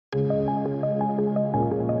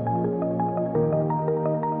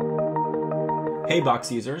Hey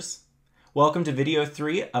Box users! Welcome to video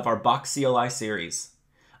 3 of our Box CLI series.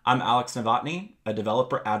 I'm Alex Novotny, a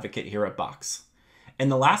developer advocate here at Box. In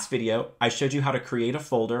the last video, I showed you how to create a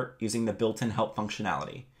folder using the built-in help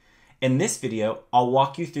functionality. In this video, I'll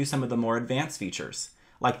walk you through some of the more advanced features,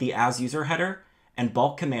 like the as user header and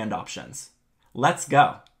bulk command options. Let's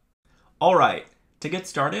go! Alright, to get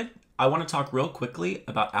started, I want to talk real quickly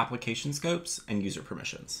about application scopes and user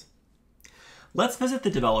permissions. Let's visit the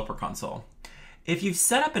developer console. If you've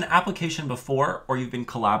set up an application before or you've been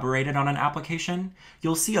collaborated on an application,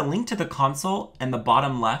 you'll see a link to the console in the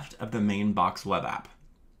bottom left of the main Box web app.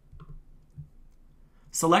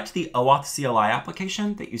 Select the OAuth CLI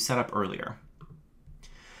application that you set up earlier.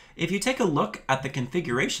 If you take a look at the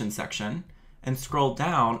configuration section and scroll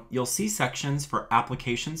down, you'll see sections for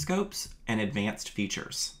application scopes and advanced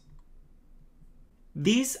features.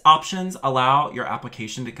 These options allow your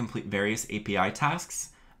application to complete various API tasks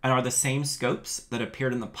and are the same scopes that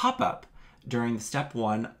appeared in the pop-up during step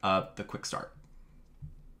 1 of the Quick Start.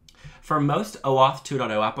 For most OAuth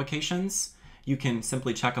 2.0 applications, you can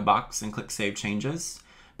simply check a box and click Save Changes,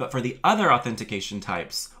 but for the other authentication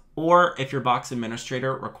types, or if your Box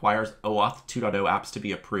administrator requires OAuth 2.0 apps to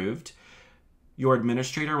be approved, your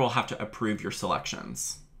administrator will have to approve your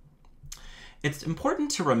selections. It's important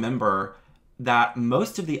to remember that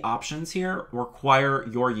most of the options here require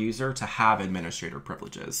your user to have administrator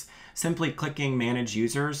privileges. Simply clicking Manage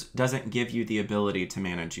Users doesn't give you the ability to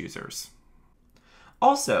manage users.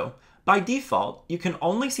 Also, by default, you can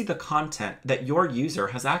only see the content that your user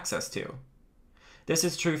has access to. This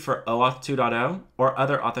is true for OAuth 2.0 or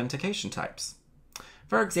other authentication types.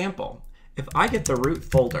 For example, if I get the root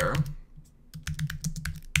folder,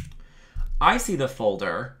 I see the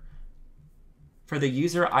folder for the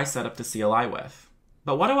user I set up the CLI with.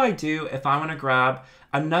 But what do I do if I want to grab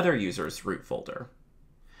another user's root folder?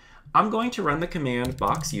 I'm going to run the command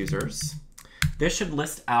box users. This should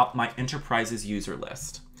list out my enterprise's user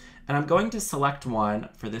list. And I'm going to select one.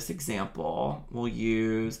 For this example, we'll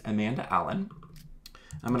use Amanda Allen.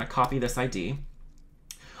 I'm going to copy this ID.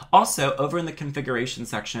 Also, over in the configuration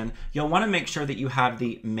section, you'll want to make sure that you have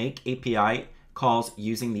the make API calls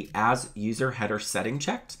using the as user header setting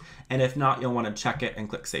checked, and if not, you'll want to check it and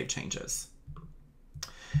click Save Changes.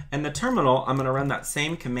 In the terminal, I'm going to run that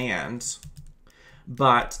same command,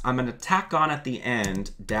 but I'm going to tack on at the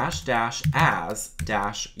end --as--user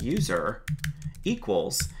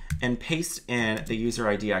equals and paste in the user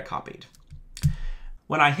ID I copied.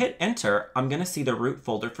 When I hit enter, I'm going to see the root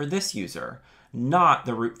folder for this user, not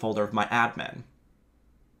the root folder of my admin.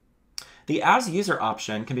 The as user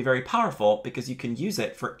option can be very powerful because you can use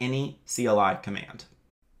it for any CLI command.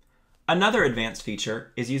 Another advanced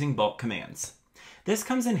feature is using bulk commands. This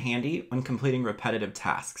comes in handy when completing repetitive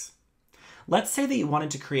tasks. Let's say that you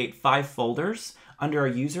wanted to create 5 folders under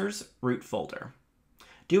a user's root folder.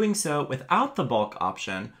 Doing so without the bulk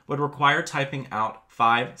option would require typing out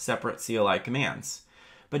 5 separate CLI commands,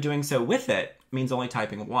 but doing so with it means only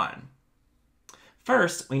typing 1.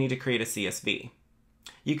 First, we need to create a CSV.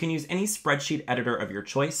 You can use any spreadsheet editor of your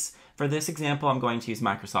choice. For this example, I'm going to use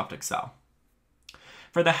Microsoft Excel.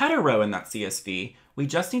 For the header row in that CSV, we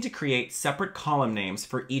just need to create separate column names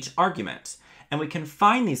for each argument, and we can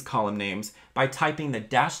find these column names by typing the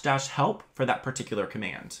 -- help for that particular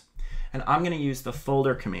command. And I'm going to use the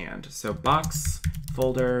folder command. So box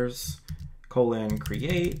folders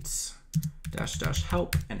 :create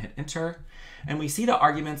 --help and hit enter. And we see the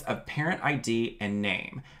arguments of parent ID and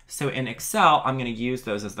name. So in Excel, I'm going to use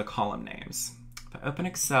those as the column names. If I open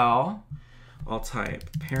Excel, I'll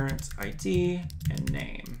type parent ID and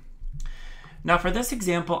name. Now for this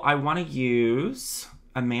example, I want to use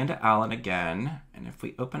Amanda Allen again. And if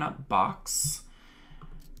we open up Box,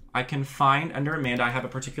 I can find under Amanda, I have a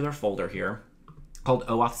particular folder here called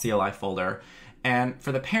OAuth CLI folder. And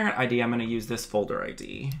for the parent ID, I'm going to use this folder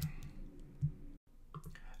ID.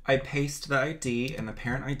 I paste the ID in the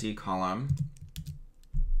parent ID column.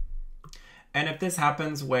 And if this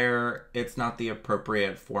happens where it's not the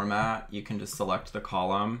appropriate format, you can just select the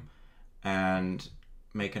column and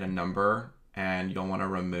make it a number, and you'll want to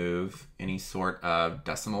remove any sort of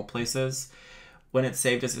decimal places. When it's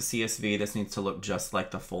saved as a CSV, this needs to look just like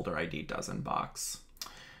the folder ID does in Box.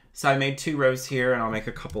 So I made 2 rows here, and I'll make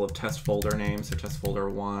a couple of test folder names. So test folder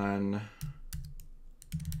 1.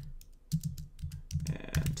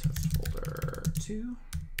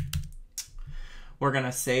 We're going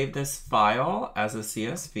to save this file as a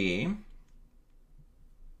CSV.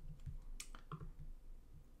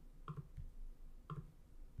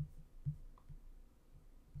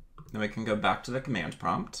 Then we can go back to the command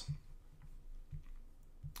prompt.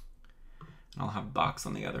 I'll have box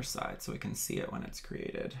on the other side so we can see it when it's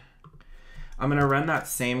created. I'm going to run that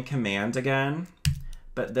same command again,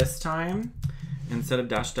 but this time, instead of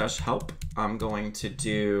 --help, I'm going to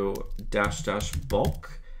do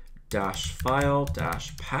 --bulk -file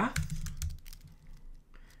 -path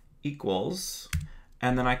equals,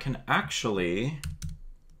 and then I can actually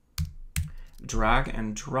drag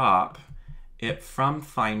and drop it from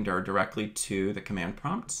Finder directly to the command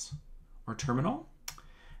prompt or terminal,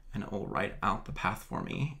 and it will write out the path for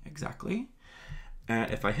me exactly.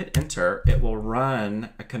 And if I hit enter, it will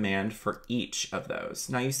run a command for each of those.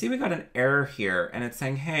 Now you see we got an error here, and it's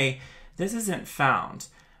saying, hey, this isn't found.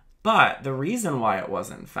 But the reason why it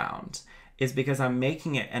wasn't found is because I'm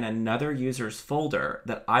making it in another user's folder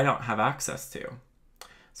that I don't have access to.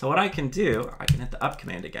 So what I can do, I can hit the up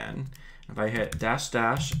command again. If I hit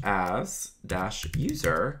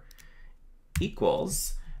 --as-user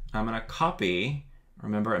equals, I'm going to copy,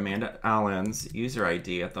 remember Amanda Allen's user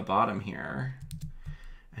ID at the bottom here.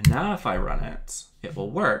 And now if I run it, it will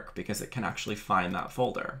work because it can actually find that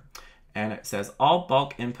folder. And it says all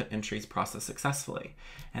bulk input entries processed successfully.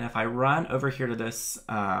 And if I run over here to this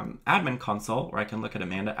admin console where I can look at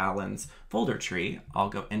Amanda Allen's folder tree, I'll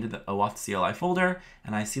go into the OAuth CLI folder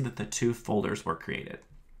and I see that the 2 folders were created.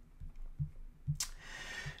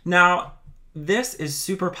 Now, this is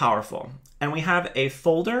super powerful. And we have a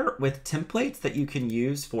folder with templates that you can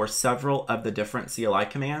use for several of the different CLI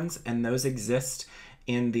commands, and those exist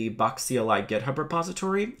in the Box CLI GitHub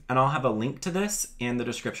repository, and I'll have a link to this in the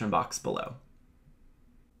description box below.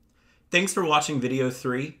 Thanks for watching video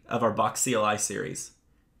 3 of our Box CLI series.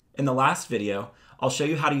 In the last video, I'll show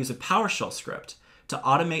you how to use a PowerShell script to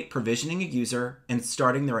automate provisioning a user and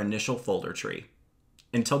starting their initial folder tree.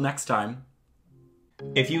 Until next time.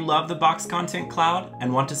 If you love the Box Content Cloud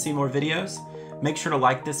and want to see more videos, make sure to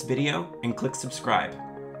like this video and click subscribe.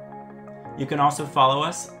 You can also follow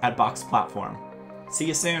us at Box Platform. See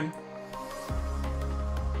you soon.